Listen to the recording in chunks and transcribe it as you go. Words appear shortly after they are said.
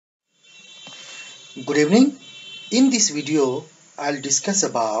Good evening. In this video, I'll discuss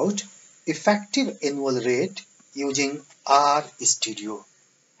about effective annual rate using RStudio.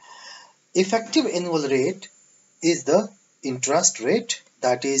 Effective annual rate is the interest rate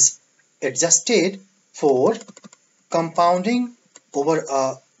that is adjusted for compounding over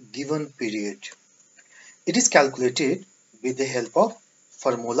a given period. It is calculated with the help of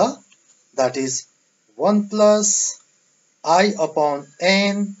formula that is 1 plus I upon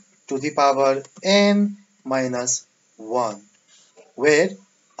n to the power n minus 1, where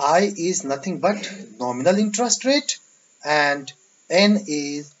I is nothing but nominal interest rate and n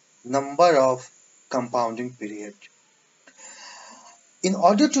is number of compounding period. In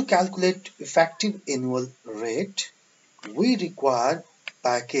order to calculate effective annual rate, we require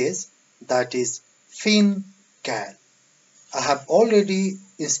package that is FinCal. I have already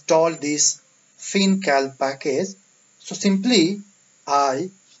installed this FinCal package, so simply I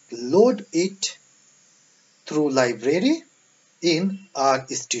load it through library in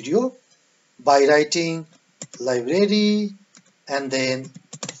RStudio by writing library and then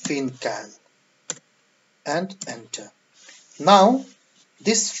FinCal and enter. Now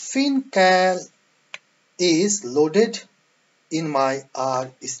this FinCal is loaded in my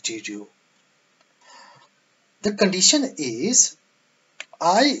RStudio. The condition is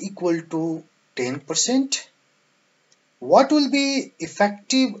I equal to 10%. What will be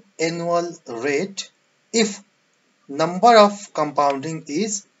effective annual rate if number of compounding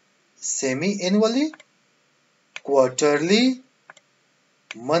is semi-annually, quarterly,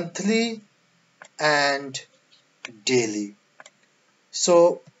 monthly and daily?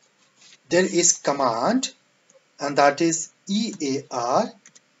 So there is command and that is EAR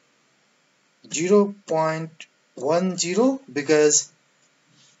 0.10 because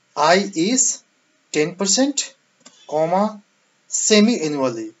I is 10%, comma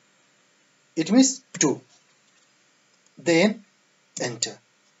semi-annually, it means 2. Then enter.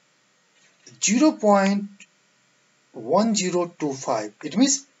 0.1025, it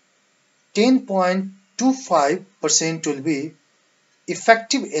means 10.25% will be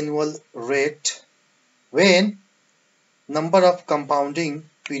effective annual rate when number of compounding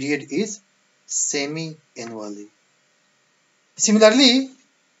period is semi-annually. Similarly,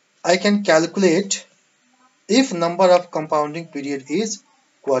 I can calculate if number of compounding period is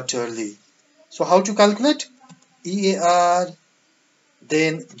quarterly. So how to calculate? EAR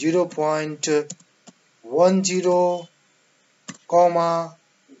then 0.10 comma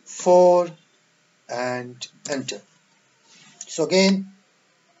 4 and enter. So again,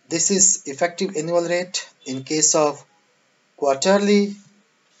 this is effective annual rate in case of quarterly.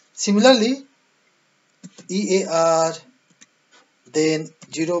 Similarly, EAR then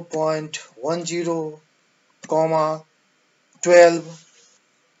 0.10 comma 12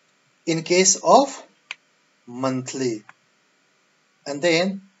 in case of monthly and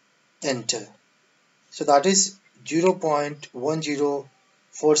then enter. So that is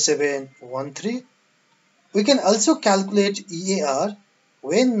 0.104713. We can also calculate EAR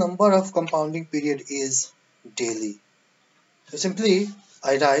when number of compounding period is daily. So simply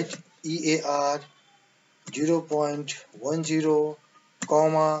I write EAR 0.10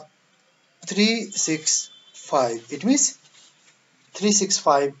 comma 365. It means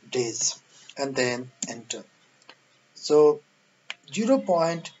 365 days and then enter. So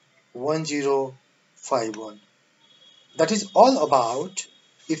 0.1051. That is all about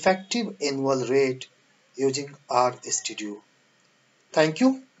effective annual rate using RStudio. Thank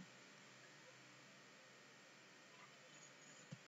you.